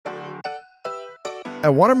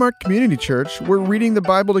At Watermark Community Church, we're reading the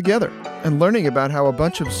Bible together and learning about how a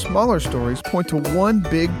bunch of smaller stories point to one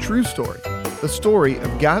big true story, the story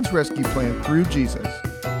of God's rescue plan through Jesus.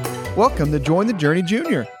 Welcome to Join the Journey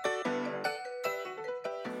Junior.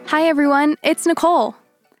 Hi everyone, it's Nicole.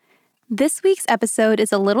 This week's episode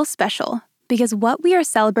is a little special because what we are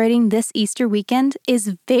celebrating this Easter weekend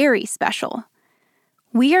is very special.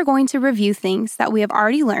 We are going to review things that we have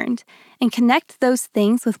already learned and connect those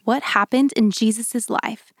things with what happened in Jesus'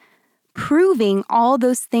 life, proving all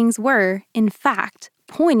those things were, in fact,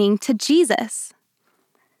 pointing to Jesus.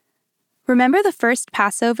 Remember the first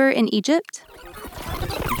Passover in Egypt?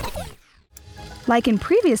 Like in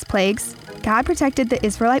previous plagues, God protected the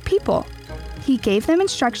Israelite people. He gave them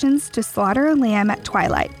instructions to slaughter a lamb at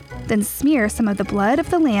twilight, then smear some of the blood of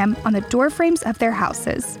the lamb on the doorframes of their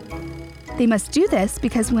houses. They must do this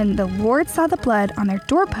because when the Lord saw the blood on their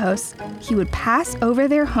doorposts, he would pass over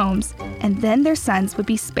their homes, and then their sons would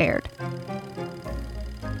be spared.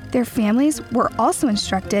 Their families were also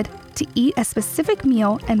instructed to eat a specific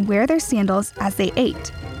meal and wear their sandals as they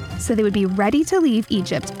ate, so they would be ready to leave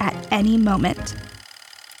Egypt at any moment.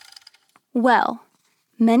 Well,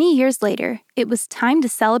 many years later, it was time to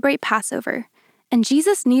celebrate Passover, and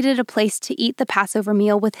Jesus needed a place to eat the Passover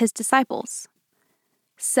meal with his disciples.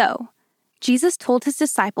 So, Jesus told his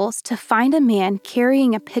disciples to find a man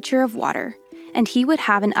carrying a pitcher of water, and he would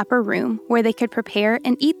have an upper room where they could prepare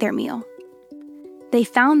and eat their meal. They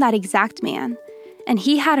found that exact man, and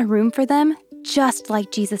he had a room for them just like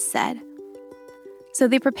Jesus said. So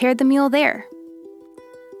they prepared the meal there.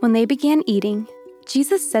 When they began eating,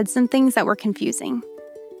 Jesus said some things that were confusing.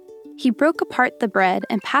 He broke apart the bread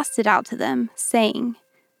and passed it out to them, saying,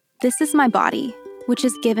 "This is my body, which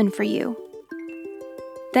is given for you."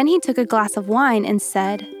 Then he took a glass of wine and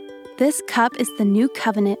said, "This cup is the new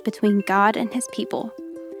covenant between God and his people,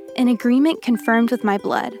 an agreement confirmed with my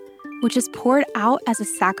blood, which is poured out as a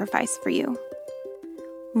sacrifice for you."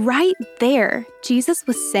 Right there, Jesus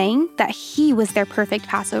was saying that he was their perfect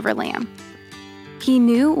Passover lamb. He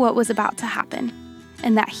knew what was about to happen,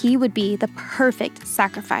 and that he would be the perfect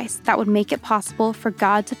sacrifice that would make it possible for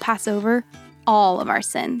God to pass over all of our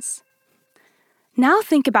sins. Now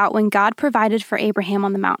think about when God provided for Abraham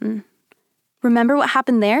on the mountain. Remember what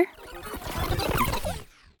happened there?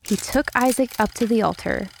 He took Isaac up to the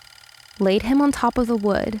altar, laid him on top of the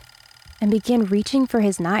wood, and began reaching for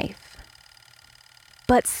his knife.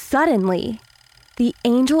 But suddenly, the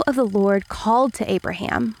angel of the Lord called to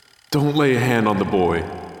Abraham, "Don't lay a hand on the boy.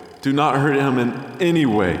 Do not hurt him in any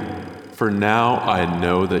way, for now I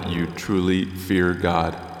know that you truly fear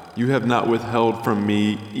God. You have not withheld from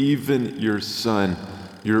me even your son,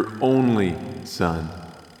 your only son."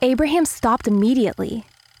 Abraham stopped immediately,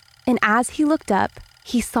 and as he looked up,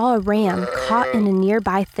 he saw a ram caught in a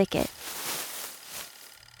nearby thicket.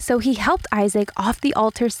 So he helped Isaac off the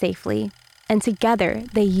altar safely, and together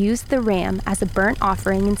they used the ram as a burnt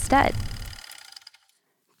offering instead.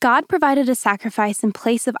 God provided a sacrifice in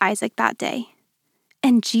place of Isaac that day,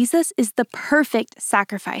 and Jesus is the perfect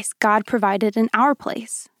sacrifice God provided in our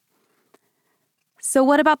place. So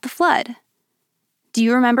what about the flood? Do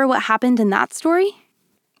you remember what happened in that story?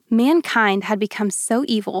 Mankind had become so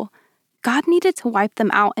evil, God needed to wipe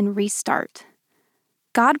them out and restart.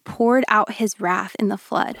 God poured out his wrath in the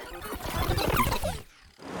flood.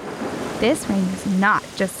 This rain was not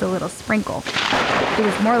just a little sprinkle. It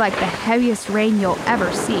was more like the heaviest rain you'll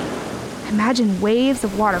ever see. Imagine waves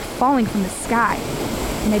of water falling from the sky,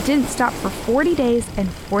 and it didn't stop for 40 days and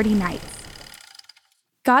 40 nights.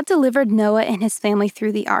 God delivered Noah and his family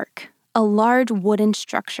through the ark, a large wooden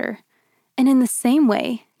structure. And in the same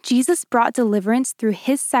way, Jesus brought deliverance through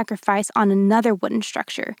his sacrifice on another wooden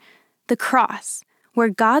structure, the cross, where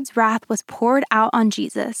God's wrath was poured out on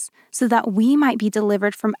Jesus so that we might be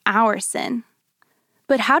delivered from our sin.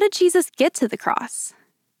 But how did Jesus get to the cross?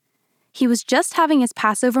 He was just having his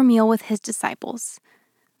Passover meal with his disciples.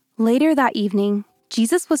 Later that evening,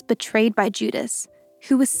 Jesus was betrayed by Judas,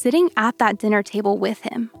 who was sitting at that dinner table with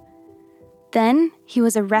him. Then he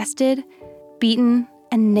was arrested, beaten,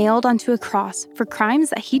 and nailed onto a cross for crimes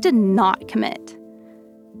that he did not commit.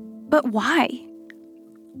 But why?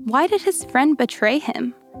 Why did his friend betray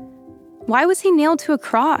him? Why was he nailed to a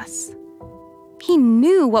cross? He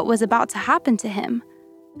knew what was about to happen to him,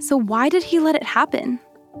 so why did he let it happen?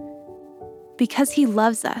 Because he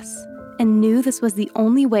loves us and knew this was the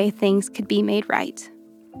only way things could be made right.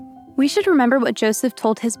 We should remember what Joseph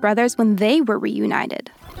told his brothers when they were reunited.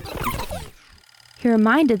 He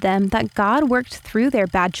reminded them that God worked through their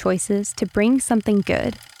bad choices to bring something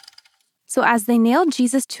good. So as they nailed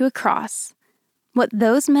Jesus to a cross, what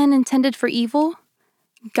those men intended for evil,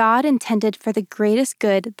 God intended for the greatest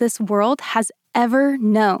good this world has ever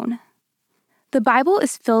known. The Bible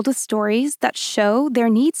is filled with stories that show there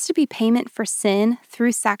needs to be payment for sin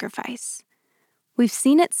through sacrifice. We've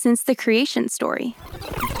seen it since the creation story.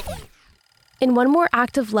 In one more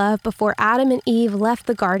act of love before Adam and Eve left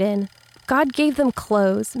the garden, God gave them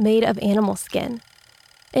clothes made of animal skin.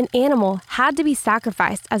 An animal had to be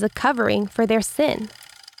sacrificed as a covering for their sin.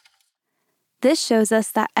 This shows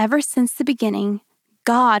us that ever since the beginning,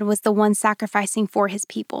 God was the one sacrificing for his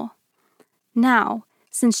people. Now,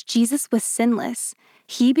 since Jesus was sinless,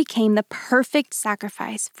 he became the perfect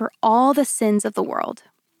sacrifice for all the sins of the world.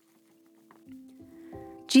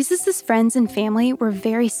 Jesus' friends and family were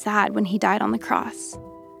very sad when he died on the cross.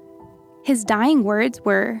 His dying words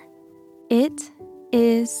were, "It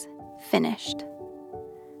is finished."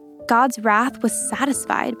 God's wrath was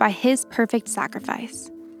satisfied by his perfect sacrifice.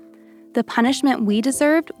 The punishment we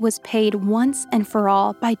deserved was paid once and for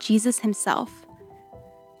all by Jesus himself.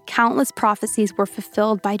 Countless prophecies were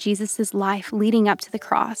fulfilled by Jesus' life leading up to the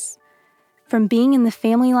cross. From being in the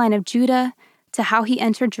family line of Judah, to how he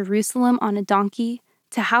entered Jerusalem on a donkey,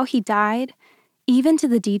 to how he died, even to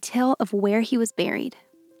the detail of where he was buried.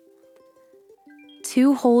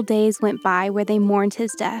 2 whole days went by where they mourned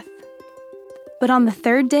his death. But on the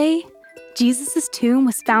 3rd day, Jesus' tomb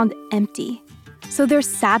was found empty, so their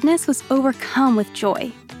sadness was overcome with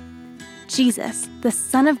joy. Jesus, the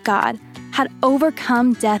Son of God, had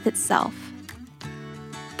overcome death itself.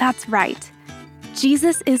 That's right,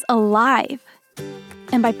 Jesus is alive.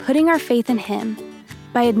 And by putting our faith in him,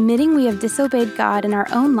 by admitting we have disobeyed God in our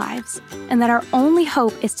own lives, and that our only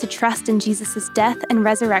hope is to trust in Jesus' death and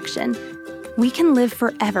resurrection, we can live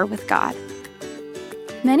forever with God.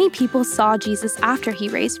 Many people saw Jesus after he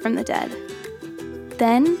raised from the dead.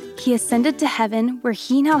 Then he ascended to heaven, where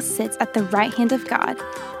he now sits at the right hand of God,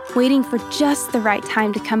 waiting for just the right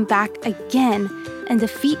time to come back again and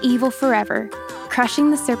defeat evil forever,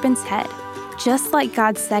 crushing the serpent's head, just like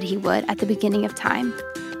God said he would at the beginning of time.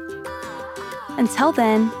 Until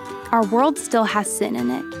then, our world still has sin in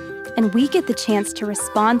it, and we get the chance to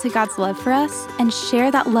respond to God's love for us and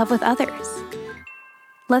share that love with others.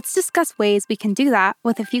 Let's discuss ways we can do that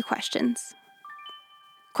with a few questions.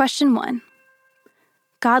 Question 1.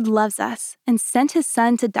 God loves us and sent his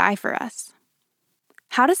Son to die for us.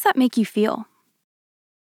 How does that make you feel?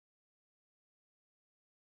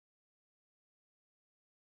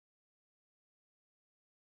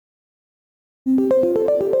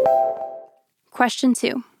 Question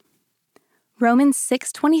 2. Romans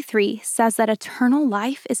 6:23 says that eternal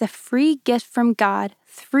life is a free gift from God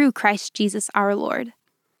through Christ Jesus our Lord.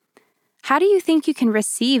 How do you think you can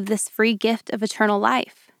receive this free gift of eternal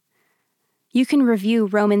life? You can review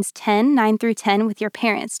Romans 10:9-10 with your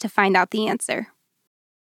parents to find out the answer.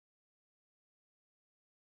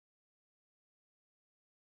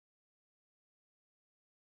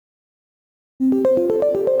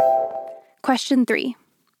 Question 3.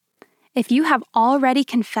 If you have already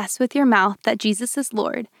confessed with your mouth that Jesus is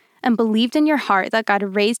Lord and believed in your heart that God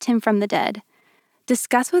raised him from the dead,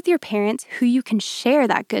 discuss with your parents who you can share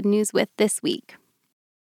that good news with this week.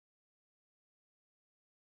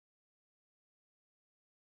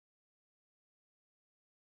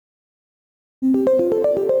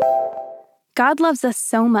 God loves us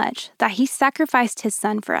so much that he sacrificed his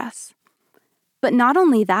Son for us. But not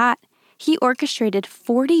only that, he orchestrated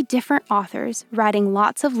 40 different authors writing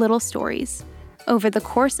lots of little stories over the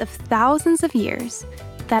course of thousands of years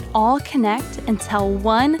that all connect and tell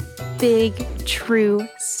one big, true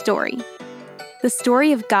story. The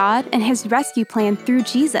story of God and his rescue plan through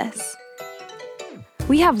Jesus.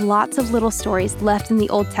 We have lots of little stories left in the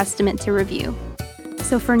Old Testament to review.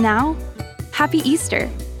 So for now, happy Easter,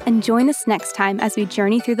 and join us next time as we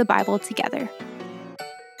journey through the Bible together.